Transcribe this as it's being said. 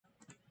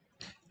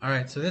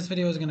Alright, so this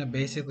video is going to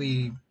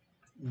basically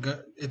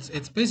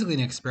it's basically an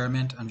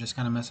experiment. I'm just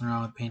kind of messing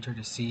around with Painter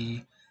to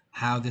see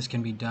how this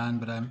can be done,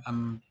 but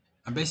I'm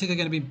basically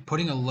going to be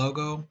putting a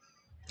logo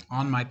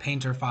on my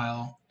Painter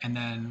file and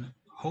then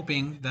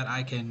hoping that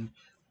I can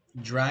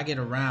drag it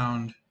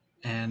around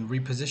and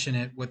reposition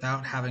it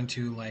without having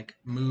to like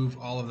move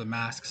all of the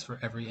masks for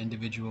every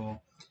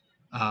individual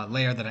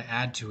layer that I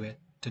add to it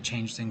to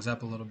change things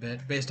up a little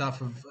bit based off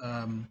of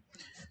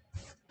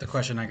the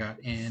question I got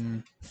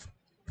in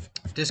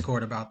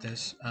Discord about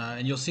this,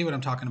 and you'll see what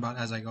I'm talking about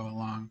as I go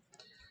along.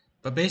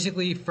 But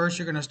basically, first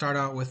you're going to start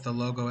out with the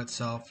logo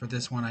itself. For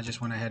this one, I just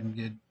went ahead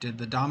and did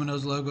the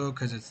Domino's logo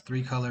because it's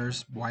three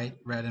colors, white,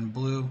 red, and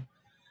blue,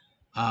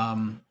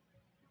 um,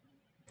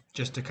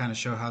 just to kind of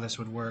show how this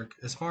would work.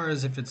 As far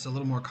as if it's a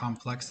little more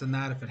complex than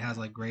that, if it has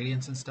like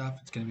gradients and stuff,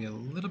 it's going to be a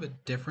little bit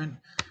different.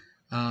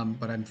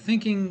 But I'm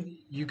thinking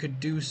you could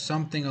do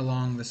something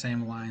along the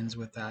same lines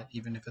with that,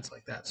 even if it's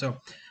like that. So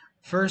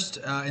first,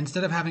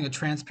 instead of having a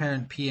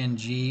transparent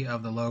PNG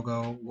of the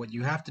logo, what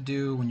you have to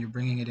do when you're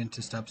bringing it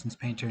into Substance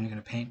Painter and you're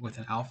going to paint with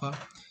an alpha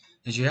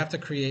is you have to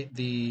create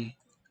the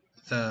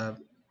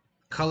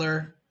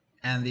color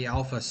and the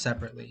alpha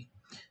separately.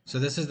 So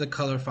this is the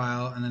color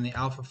file, and then the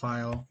alpha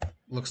file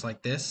looks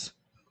like this,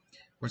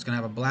 where it's going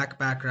to have a black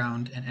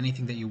background, and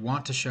anything that you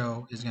want to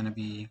show is going to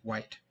be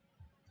white.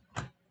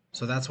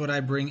 So that's what I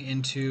bring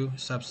into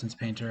Substance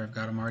Painter. I've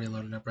got them already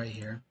loaded up right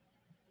here.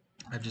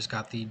 I've just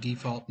got the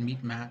default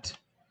meat matte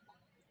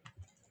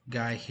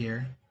guy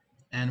here.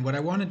 And what I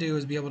want to do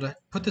is be able to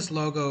put this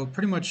logo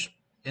pretty much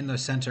in the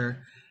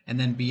center and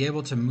then be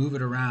able to move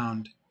it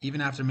around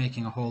even after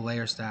making a whole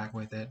layer stack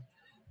with it.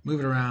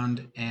 Move it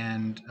around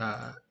and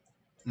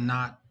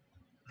not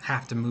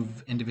have to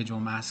move individual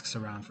masks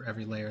around for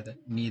every layer that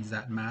needs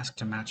that mask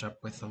to match up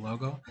with the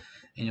logo.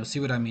 And you'll see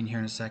what I mean here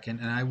in a second.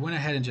 And I went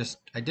ahead and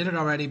I did it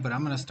already, but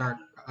I'm going to start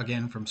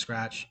again from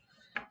scratch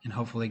and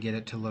hopefully get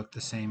it to look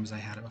the same as I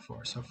had it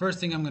before. So first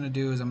thing I'm going to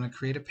do is I'm going to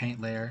create a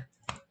paint layer.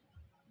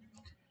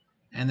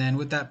 And then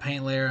with that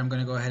paint layer, I'm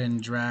going to go ahead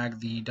and drag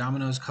the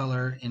Domino's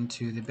color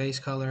into the base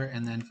color.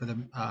 And then for the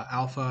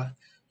alpha,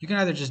 you can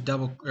either just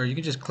you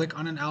can just click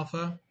on an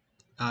alpha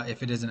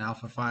if it is an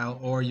alpha file,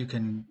 or you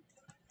can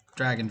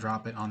drag and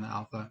drop it on the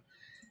alpha,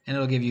 and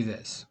it'll give you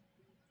this.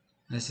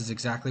 This is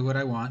exactly what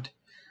I want.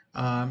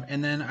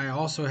 And then I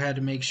also had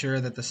to make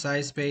sure that the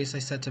size space I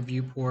set to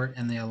viewport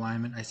and the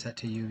alignment I set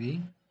to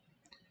UV.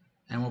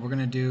 And what we're going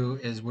to do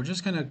is we're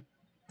just going to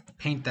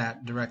paint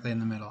that directly in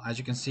the middle. As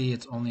you can see,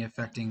 it's only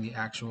affecting the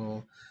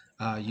actual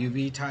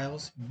UV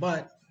tiles,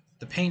 but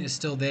the paint is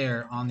still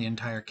there on the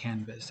entire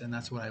canvas, and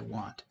that's what I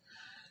want.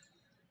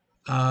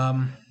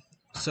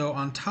 So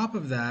on top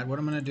of that, what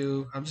I'm going to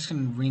do, I'm just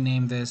going to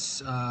rename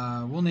this,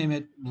 we'll name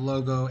it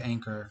Logo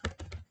Anchor.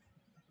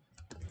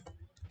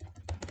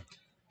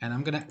 And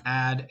I'm going to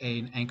add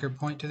an anchor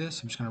point to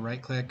this. I'm just going to right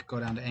click,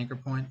 go down to anchor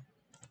point,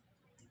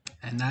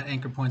 and that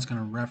anchor point is going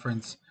to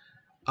reference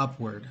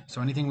upward.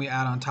 So anything we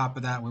add on top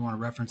of that, we want to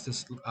reference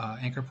this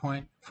anchor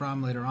point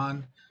from later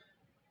on,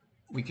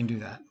 we can do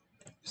that.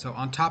 So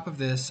on top of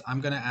this,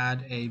 I'm going to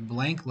add a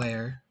blank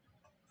layer,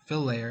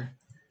 fill layer,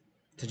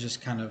 to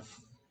just kind of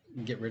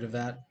get rid of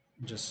that.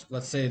 Just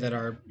let's say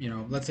that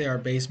let's say our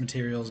base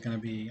material is going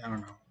to be, I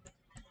don't know,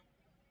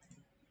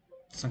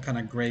 some kind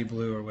of gray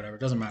blue or whatever. It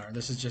doesn't matter.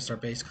 This is just our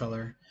base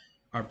color,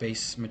 our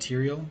base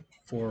material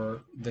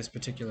for this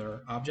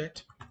particular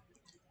object.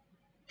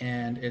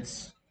 And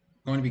it's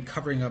going to be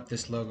covering up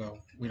this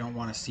logo. We don't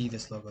want to see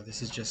this logo.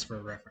 This is just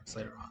for reference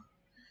later on.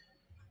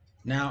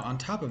 Now on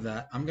top of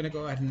that, I'm going to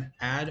go ahead and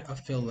add a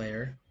fill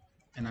layer,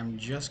 and I'm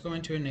just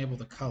going to enable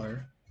the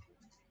color.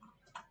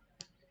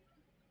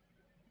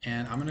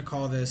 And I'm going to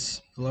call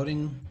this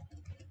floating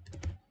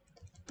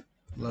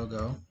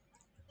logo.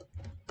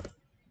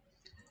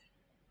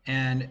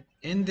 And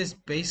in this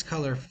base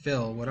color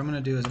fill, what I'm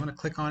going to do is I'm going to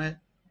click on it,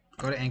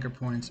 go to anchor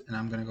points, and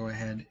I'm going to go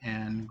ahead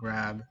and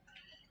grab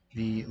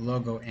the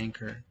logo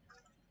anchor.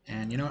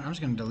 And you know what, I'm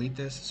just going to delete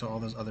this so all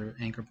those other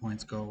anchor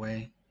points go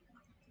away.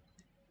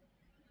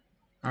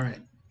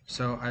 Alright,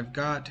 so I've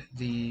got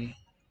the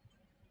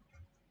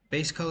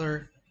base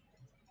color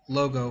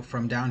logo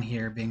from down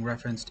here being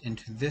referenced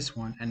into this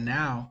one, and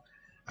now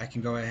I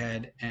can go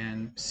ahead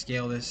and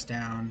scale this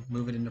down,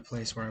 move it into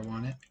place where I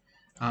want it.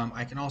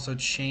 I can also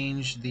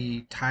change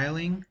the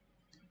tiling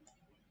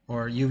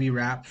or UV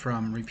wrap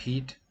from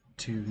repeat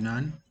to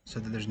none so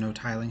that there's no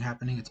tiling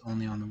happening. It's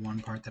only on the one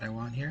part that I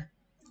want here.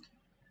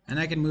 And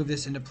I can move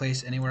this into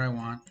place anywhere I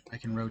want. I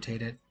can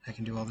rotate it. I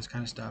can do all this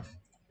kind of stuff.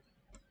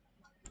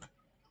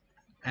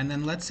 And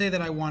then let's say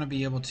that I want to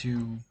be able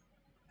to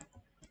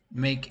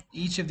make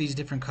each of these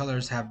different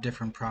colors have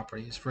different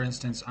properties. For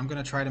instance, I'm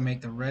going to try to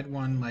make the red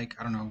one like,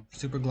 I don't know,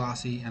 super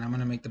glossy, and I'm going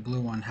to make the blue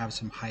one have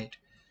some height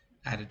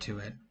added to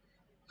it.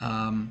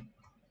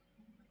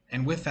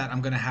 And with that,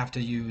 I'm going to have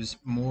to use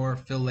more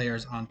fill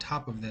layers on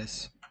top of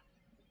this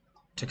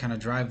to kind of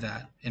drive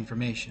that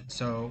information.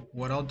 So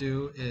what I'll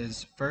do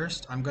is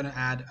first I'm going to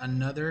add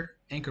another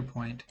anchor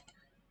point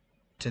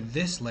to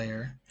this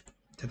layer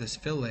to this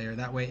fill layer.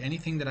 That way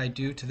anything that I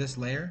do to this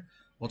layer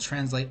will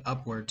translate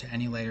upward to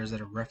any layers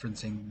that are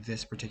referencing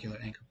this particular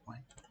anchor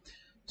point.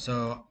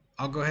 So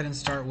I'll go ahead and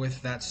start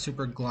with that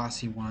super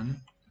glossy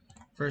one.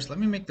 First, let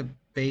me make the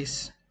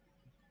base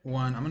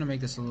one. I'm going to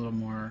make this a little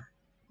more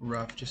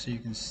rough just so you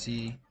can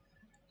see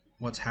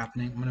what's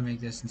happening. I'm going to make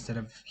this, instead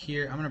of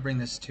here, I'm going to bring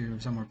this to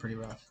somewhere pretty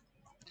rough.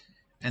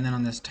 And then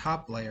on this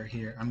top layer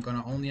here, I'm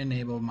going to only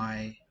enable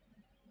my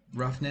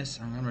roughness.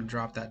 I'm going to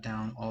drop that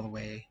down all the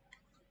way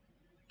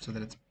so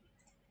that it's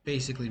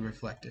basically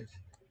reflective.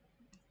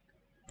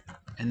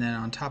 And then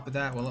on top of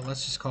that, well,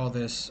 let's just call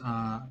this,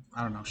 I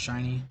don't know,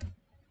 shiny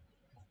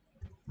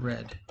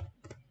red.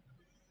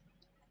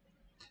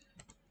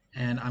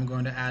 And I'm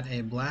going to add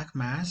a black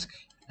mask,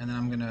 and then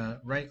I'm going to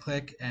right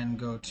click and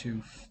go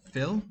to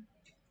fill.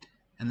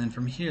 And then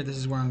from here, this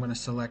is where I'm going to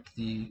select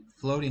the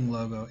floating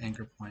logo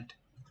anchor point.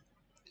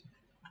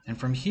 And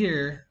from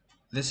here,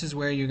 this is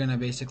where you're going to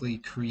basically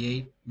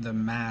create the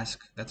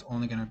mask that's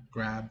only going to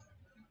grab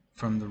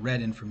from the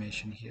red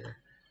information here.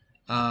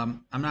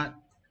 I'm not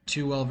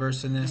too well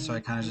versed in this, so I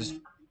kind of just,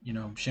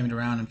 shimmied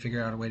around and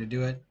figured out a way to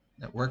do it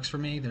that works for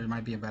me. There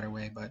might be a better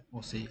way, but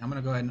we'll see. I'm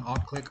going to go ahead and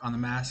alt click on the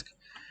mask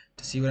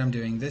to see what I'm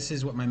doing. This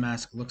is what my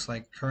mask looks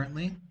like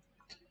currently.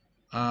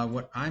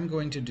 What I'm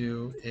going to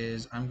do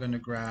is I'm going to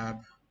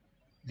grab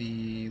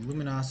the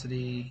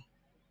luminosity.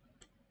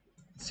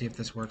 Let's see if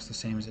this works the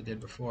same as it did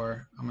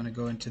before. I'm going to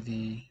go into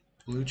the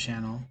blue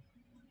channel.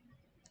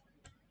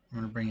 I'm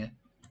going to bring it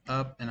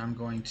up, and I'm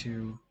going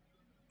to,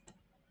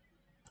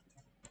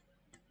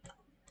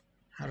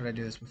 how did I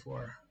do this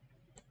before?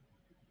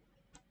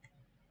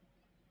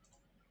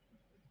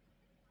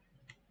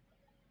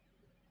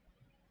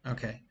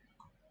 Okay,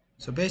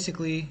 so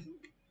basically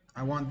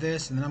I want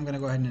this, and then I'm going to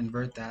go ahead and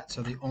invert that.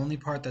 So the only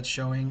part that's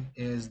showing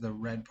is the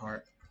red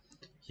part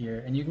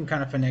here, and you can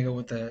kind of finagle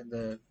with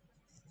the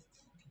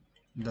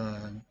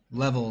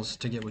levels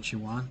to get what you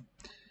want.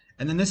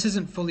 And then this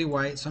isn't fully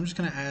white, so I'm just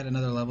going to add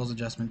another levels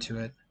adjustment to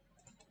it.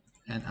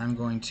 And I'm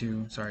going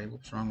to, sorry,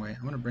 whoops, wrong way.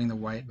 I'm going to bring the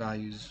white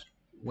values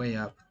way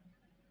up.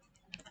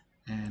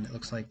 And it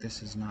looks like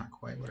this is not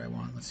quite what I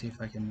want. Let's see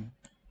if I can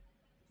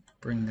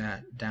bring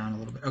that down a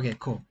little bit. Okay,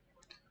 cool.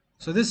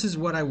 So this is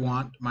what I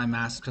want my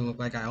mask to look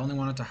like. I only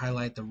want it to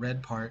highlight the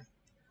red part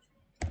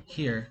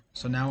here.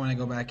 So now when I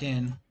go back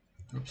in,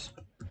 oops,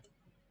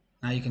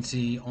 now you can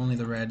see only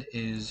the red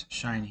is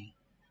shiny.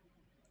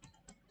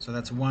 So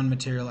that's one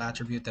material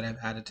attribute that I've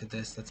added to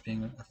this that's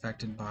being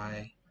affected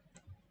by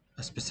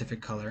a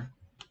specific color.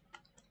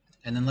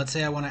 And then let's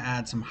say I want to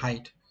add some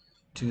height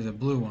to the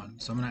blue one.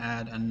 So I'm going to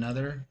add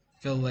another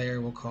fill layer.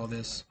 We'll call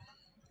this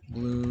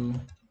blue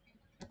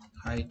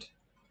height.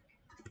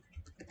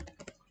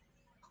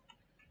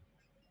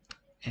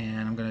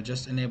 And I'm going to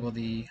just enable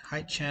the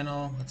height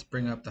channel. Let's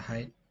bring up the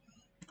height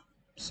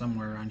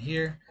somewhere around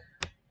here.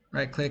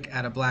 Right click,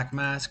 add a black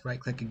mask, right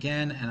click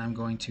again, and I'm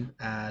going to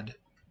add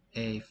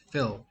a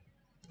fill.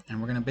 And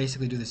we're going to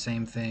basically do the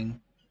same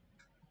thing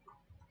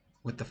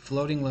with the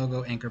floating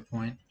logo anchor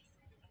point.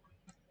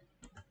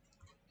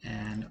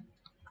 And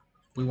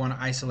we want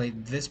to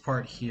isolate this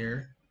part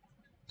here.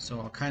 So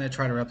I'll kind of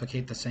try to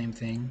replicate the same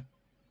thing.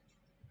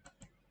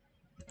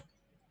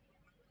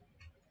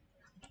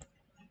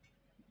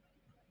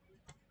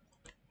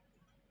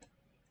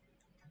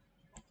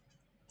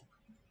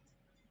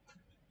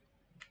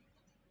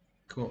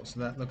 Cool, so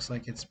that looks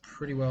like it's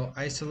pretty well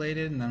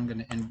isolated, and I'm going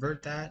to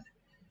invert that.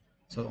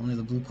 So only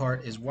the blue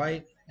part is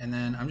white, and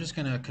then I'm just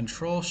going to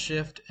Control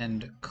Shift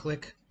and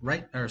click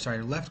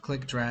left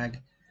click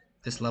drag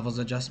this levels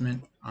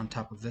adjustment on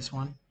top of this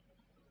one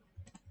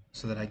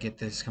so that I get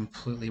this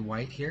completely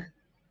white here.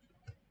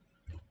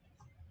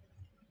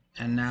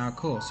 And now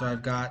cool, so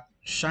I've got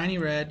shiny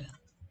red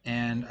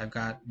and I've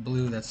got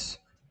blue that's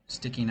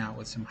sticking out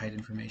with some height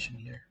information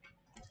here.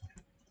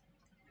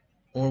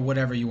 Or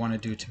whatever you want to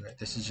do to it.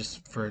 This is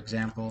just for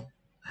example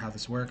how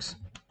this works.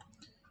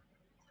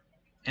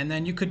 And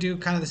then you could do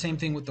kind of the same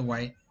thing with the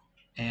white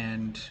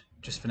and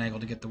just finagle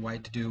to get the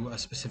white to do a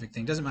specific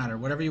thing. Doesn't matter,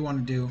 whatever you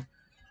want to do.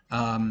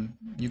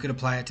 You could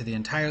apply it to the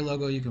entire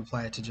logo, you can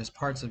apply it to just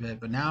parts of it,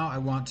 but now I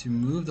want to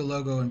move the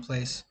logo in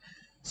place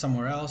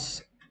somewhere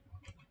else,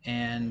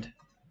 and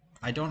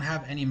I don't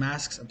have any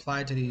masks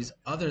applied to these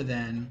other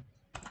than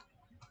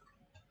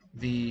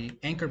the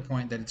anchor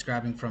point that it's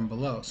grabbing from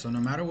below. So no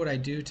matter what I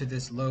do to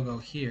this logo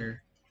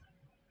here,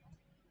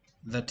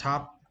 the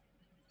top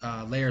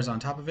layers on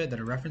top of it that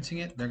are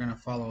referencing it, they're going to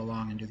follow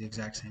along and do the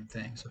exact same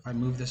thing. So if I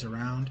move this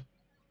around,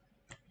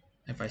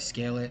 if I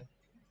scale it,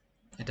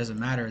 it doesn't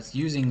matter. It's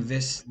using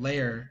this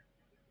layer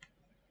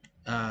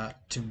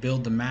to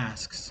build the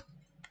masks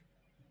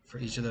for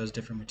each of those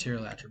different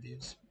material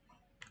attributes.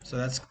 So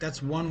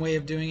that's one way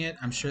of doing it.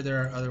 I'm sure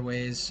there are other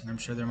ways, and I'm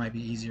sure there might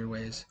be easier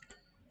ways.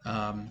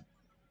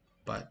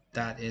 But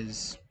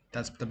that's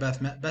the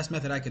best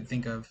method I could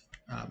think of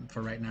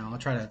for right now. I'll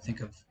try to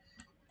think of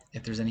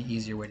if there's any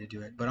easier way to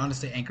do it. But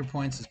honestly, anchor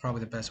points is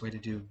probably the best way to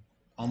do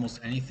almost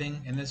anything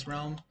in this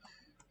realm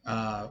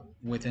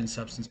within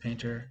Substance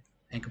Painter.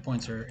 anchor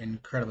points are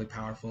incredibly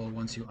powerful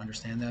once you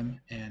understand them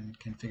and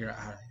can figure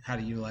out how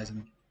to utilize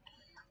them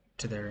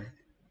to their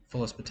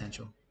fullest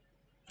potential.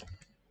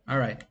 All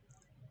right.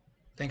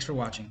 Thanks for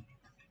watching.